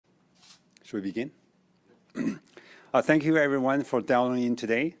Should we begin? Thank you, everyone, for dialing in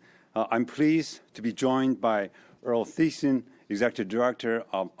today. I'm pleased to be joined by Earl Thiessen, Executive Director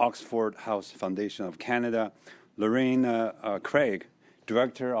of Oxford House Foundation of Canada, Lorraine Craig,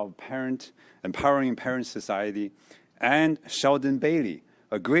 Director of Empowering Parents Society, and Sheldon Bailey,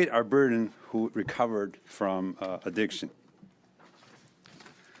 a great Albertan who recovered from addiction.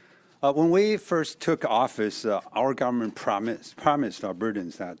 When we first took office, our government promised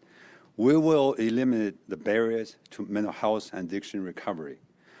Albertans that we will eliminate the barriers to mental health and addiction recovery.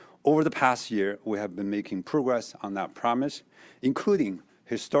 Over the past year, we have been making progress on that promise, including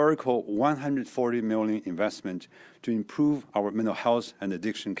historical $140 million investment to improve our mental health and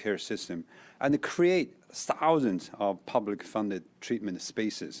addiction care system and create thousands of public-funded treatment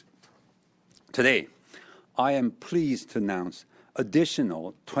spaces. Today, I am pleased to announce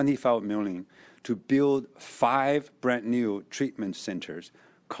additional $25 million to build 5 brand new treatment centers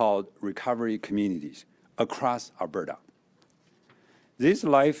called recovery communities across Alberta. These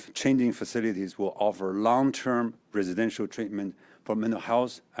life-changing facilities will offer long-term residential treatment for mental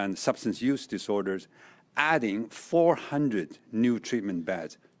health and substance use disorders, adding 400 new treatment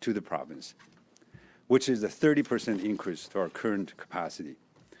beds to the province, which is a 30% increase to our current capacity.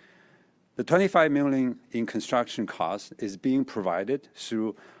 The $25 million in construction costs is being provided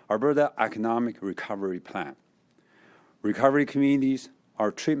through Alberta Economic Recovery Plan. Recovery communities are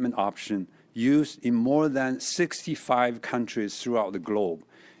a treatment option used in more than 65 countries throughout the globe,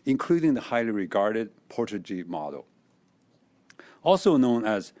 including the highly regarded Portuguese model. Also known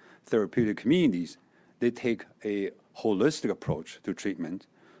as therapeutic communities, they take a holistic approach to treatment,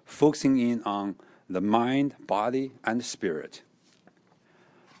 focusing in on the mind, body, and spirit.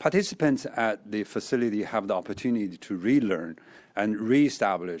 Participants at the facility have the opportunity to relearn and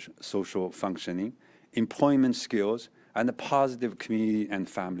reestablish social functioning, employment skills, and positive community and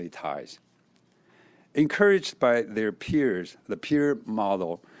family ties. Encouraged by their peers, the peer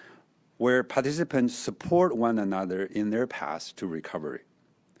model, where participants support one another in their path to recovery.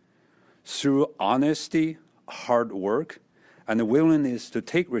 Through honesty, hard work, and the willingness to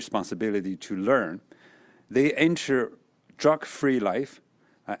take responsibility to learn, they enter drug-free life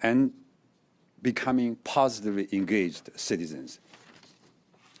and becoming positively engaged citizens.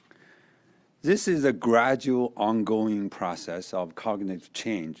 This is a gradual, ongoing process of cognitive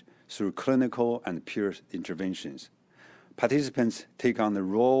change through clinical and peer interventions. Participants take on the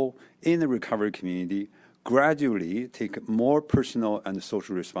role in the recovery community, gradually take more personal and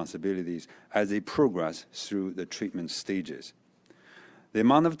social responsibilities as they progress through the treatment stages. The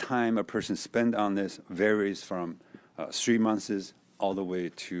amount of time a person spends on this varies from 3 months all the way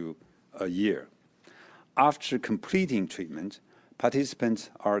to a year. After completing treatment,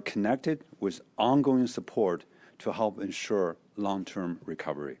 participants are connected with ongoing support to help ensure long-term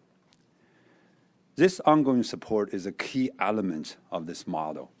recovery. This ongoing support is a key element of this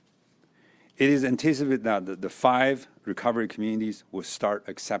model. It is anticipated that the 5 recovery communities will start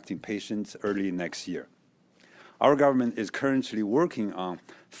accepting patients early next year. Our government is currently working on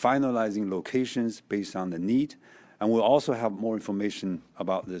finalizing locations based on the need, and we'll also have more information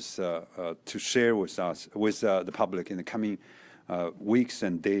about this to share with the public in the coming weeks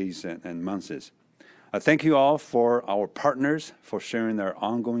and days and months. Thank you all for our partners for sharing their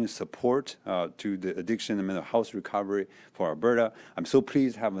ongoing support to the addiction and mental health recovery for Alberta. I'm so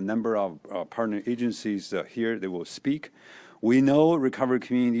pleased to have a number of partner agencies here that will speak. We know recovery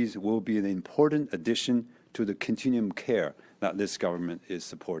communities will be an important addition to the continuum care that this government is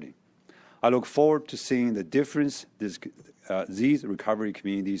supporting. I look forward to seeing the difference these recovery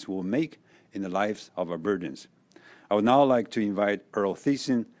communities will make in the lives of Albertans. I would now like to invite Earl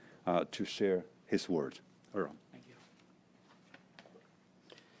Thiessen to share his words. Earl. Thank you.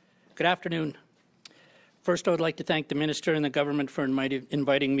 Good afternoon. First, I would like to thank the Minister and the government for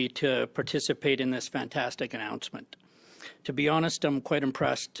inviting me to participate in this fantastic announcement. To be honest, I'm quite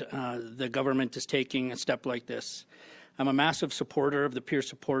impressed the government is taking a step like this. I'm a massive supporter of the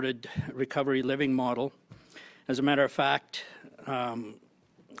peer-supported recovery living model. As a matter of fact,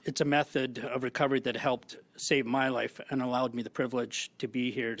 it's a method of recovery that helped save my life and allowed me the privilege to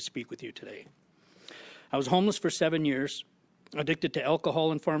be here to speak with you today. I was homeless for 7 years, addicted to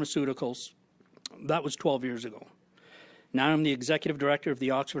alcohol and pharmaceuticals. That was 12 years ago. Now I'm the Executive Director of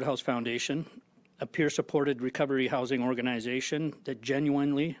the Oxford House Foundation, a peer-supported recovery housing organization that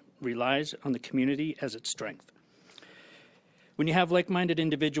genuinely relies on the community as its strength. When you have like-minded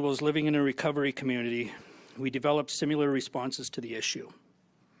individuals living in a recovery community, we develop similar responses to the issue.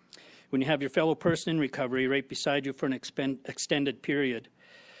 When you have your fellow person in recovery right beside you for an extended period,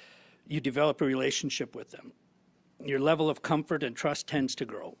 you develop a relationship with them. Your level of comfort and trust tends to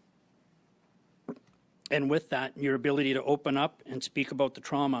grow. And with that, your ability to open up and speak about the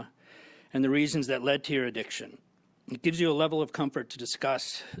trauma and the reasons that led to your addiction. It gives you a level of comfort to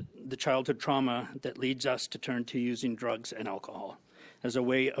discuss the childhood trauma that leads us to turn to using drugs and alcohol as a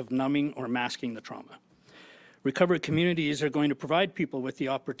way of numbing or masking the trauma. Recovery communities are going to provide people with the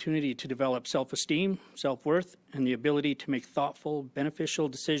opportunity to develop self-esteem, self-worth, and the ability to make thoughtful, beneficial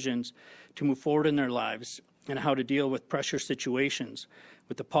decisions to move forward in their lives and how to deal with pressure situations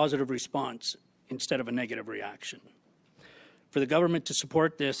with a positive response instead of a negative reaction. For the government to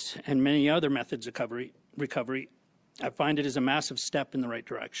support this and many other methods of recovery, I find it is a massive step in the right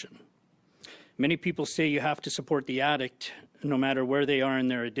direction. Many people say you have to support the addict no matter where they are in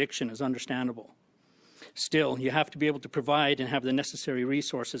their addiction is understandable. Still, you have to be able to provide and have the necessary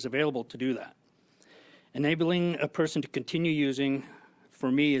resources available to do that. Enabling a person to continue using,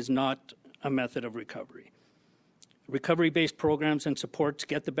 for me, is not a method of recovery. Recovery-based programs and supports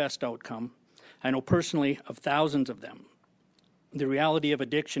get the best outcome. I know personally of thousands of them. The reality of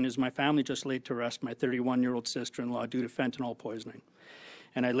addiction is my family just laid to rest my 31-year-old sister-in-law due to fentanyl poisoning.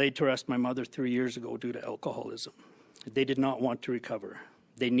 And I laid to rest my mother 3 years ago due to alcoholism. They did not want to recover.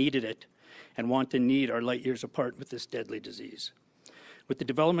 They needed it, and want and need are light years apart with this deadly disease. With the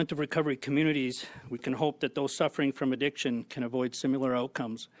development of recovery communities, we can hope that those suffering from addiction can avoid similar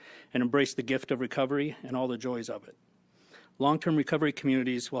outcomes and embrace the gift of recovery and all the joys of it. Long-term recovery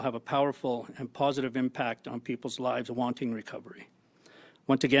communities will have a powerful and positive impact on people's lives wanting recovery.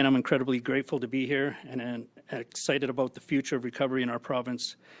 Once again, I'm incredibly grateful to be here and excited about the future of recovery in our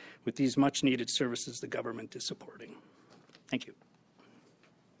province with these much-needed services the government is supporting. Thank you.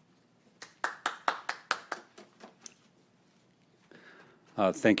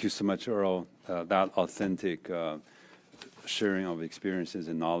 Thank you so much, Earl. That authentic sharing of experiences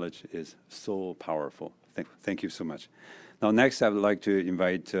and knowledge is so powerful. Thank you so much. Now, next, I would like to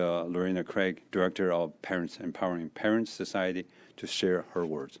invite Lorena Craig, Director of Parents Empowering Parents Society, to share her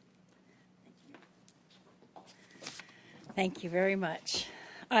words. Thank you very much.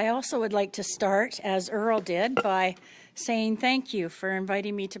 I also would like to start, as Earl did, by saying thank you for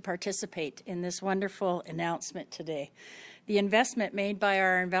inviting me to participate in this wonderful announcement today. The investment made by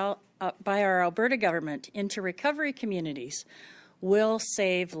our Alberta government into recovery communities will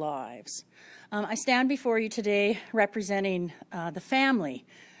save lives. I stand before you today representing the family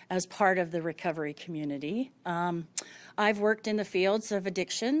as part of the recovery community. I've worked in the fields of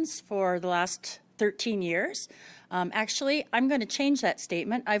addictions for the last 13 years. Actually, I'm going to change that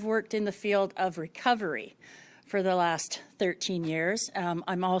statement. I've worked in the field of recovery for the last 13 years.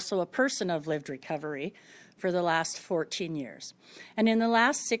 I'm also a person of lived recovery for the last 14 years. And in the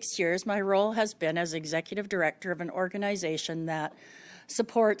last 6 years, my role has been as executive director of an organization that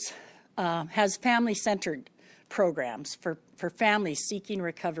supports, has family-centered programs for families seeking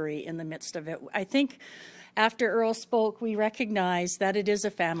recovery in the midst of it. I think after Earl spoke, we recognize that it is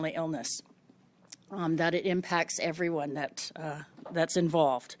a family illness, that it impacts everyone that's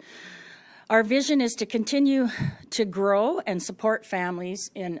involved. Our vision is to continue to grow and support families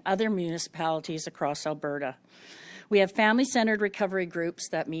in other municipalities across Alberta. We have family-centered recovery groups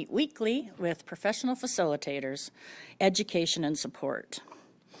that meet weekly with professional facilitators, education, and support.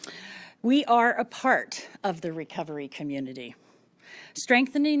 We are a part of the recovery community.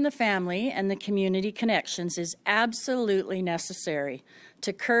 Strengthening the family and the community connections is absolutely necessary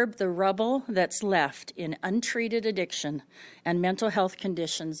to curb the rubble that's left in untreated addiction and mental health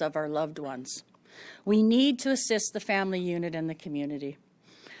conditions of our loved ones. We need to assist the family unit and the community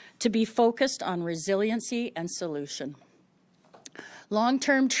to be focused on resiliency and solution.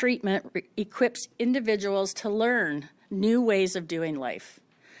 Long-term treatment equips individuals to learn new ways of doing life,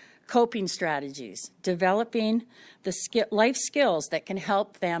 coping strategies, developing the life skills that can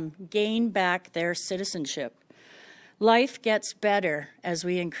help them gain back their citizenship. Life gets better as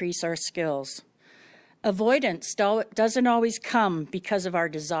we increase our skills. Avoidance doesn't always come because of our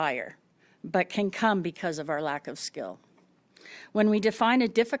desire, but can come because of our lack of skill. When we define a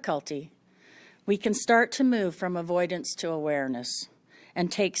difficulty, we can start to move from avoidance to awareness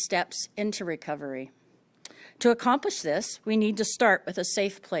and take steps into recovery. To accomplish this, we need to start with a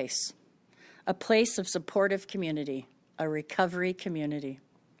safe place, a place of supportive community, a recovery community.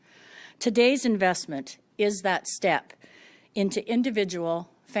 Today's investment is that step into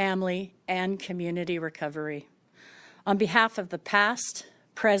individual, family, and community recovery. On behalf of the past,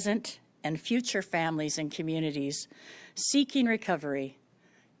 present, and future families and communities seeking recovery,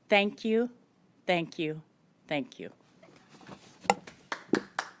 thank you, thank you, thank you.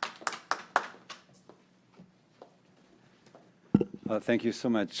 Thank you so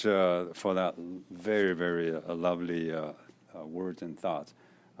much for that very, very lovely words and thoughts.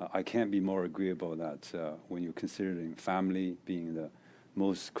 I can't be more agreeable that when you're considering family being the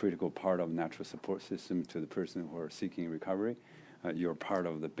most critical part of natural support system to the person who are seeking recovery, you're part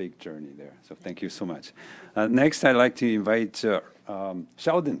of the big journey there. So thank you so much. Next, I'd like to invite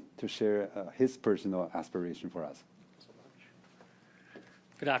Sheldon to share his personal aspiration for us.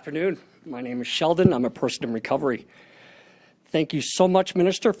 Good afternoon. My name is Sheldon. I'm a person in recovery. Thank you so much,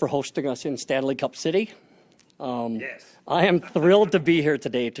 Minister, for hosting us in Stanley Cup City. Yes. I am thrilled to be here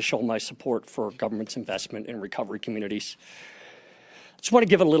today to show my support for government's investment in recovery communities. I just want to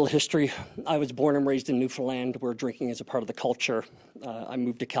give a little history. I was born and raised in Newfoundland, where drinking is a part of the culture. I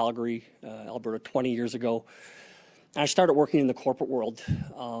moved to Calgary, Alberta, 20 years ago. And I started working in the corporate world.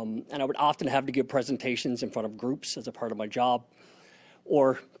 And I would often have to give presentations in front of groups as a part of my job,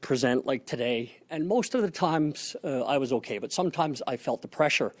 or present like today. And most of the times I was okay, but sometimes I felt the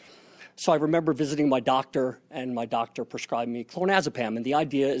pressure. So I remember visiting my doctor, and my doctor prescribed me clonazepam, and the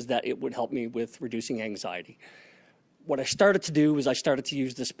idea is that it would help me with reducing anxiety. What I started to do is I started to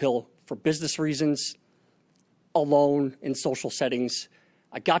use this pill for business reasons, alone, in social settings.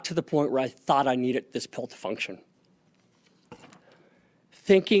 I got to the point where I thought I needed this pill to function.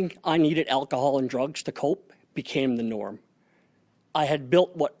 Thinking I needed alcohol and drugs to cope became the norm. I had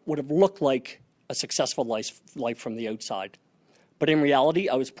built what would have looked like a successful life from the outside. But in reality,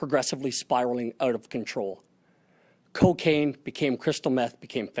 I was progressively spiraling out of control. Cocaine became crystal meth,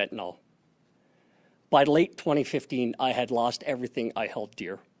 became fentanyl. By late 2015, I had lost everything I held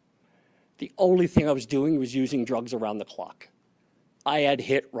dear. The only thing I was doing was using drugs around the clock. I had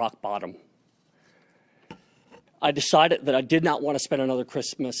hit rock bottom. I decided that I did not want to spend another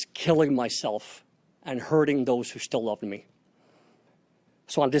Christmas killing myself and hurting those who still loved me.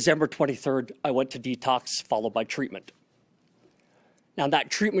 So on December 23rd, I went to detox, followed by treatment. Now, that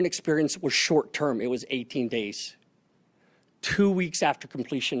treatment experience was short-term. It was 18 days. 2 weeks after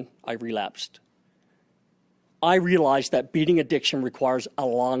completion, I relapsed. I realized that beating addiction requires a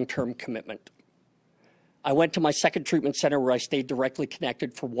long-term commitment. I went to my second treatment center, where I stayed directly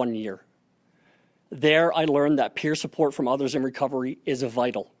connected for 1 year. There, I learned that peer support from others in recovery is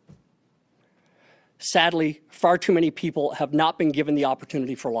vital. Sadly, far too many people have not been given the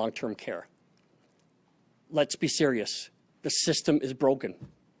opportunity for long-term care. Let's be serious. The system is broken.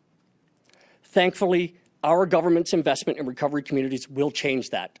 Thankfully, our government's investment in recovery communities will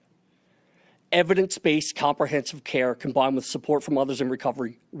change that. Evidence-based comprehensive care combined with support from others in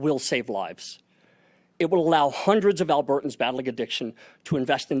recovery will save lives. It will allow hundreds of Albertans battling addiction to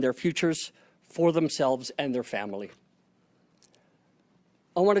invest in their futures for themselves and their family.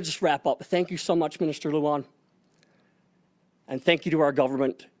 I want to just wrap up. Thank you so much, Minister Luan. And thank you to our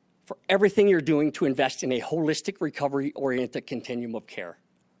government for everything you're doing to invest in a holistic, recovery-oriented continuum of care.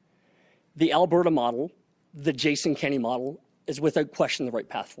 The Alberta model, the Jason Kenney model, is without question the right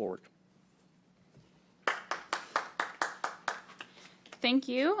path forward. Thank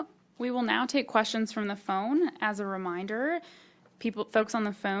you. We will now take questions from the phone. As a reminder, folks on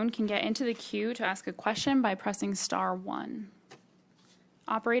the phone can get into the queue to ask a question by pressing *1.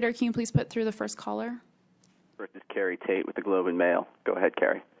 Operator, can you please put through the first caller? First is Carrie Tate with the Globe and Mail. Go ahead,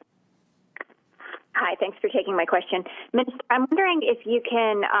 Carrie. Hi, thanks for taking my question. Minister, I'm wondering if you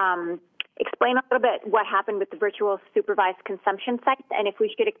can explain a little bit what happened with the virtual supervised consumption sites, and if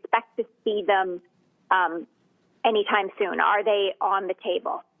we should expect to see them anytime soon. Are they on the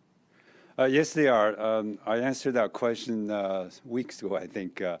table? Yes, they are. I answered that question weeks ago, I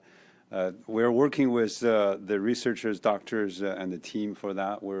think. We're working with the researchers, doctors, and the team for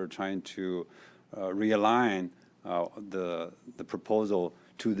that. We're trying to realign the proposal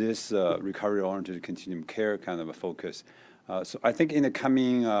to this recovery-oriented continuum care kind of a focus. So I think in the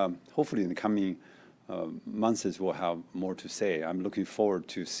coming, hopefully in the coming months, we'll have more to say. I'm looking forward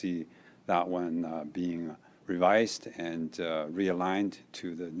to see that one being revised and realigned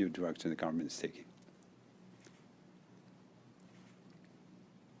to the new direction the government is taking.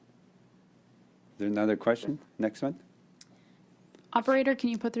 Is there another question? Next one. Operator, can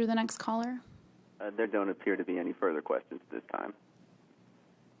you put through the next caller? There don't appear to be any further questions this time.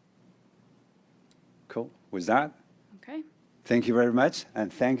 Cool. With that, Okay. thank you very much.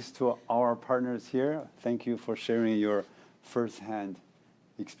 And thanks to our partners here. Thank you for sharing your firsthand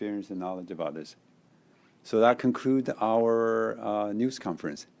experience and knowledge about this. So that concludes our news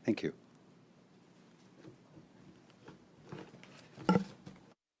conference. Thank you.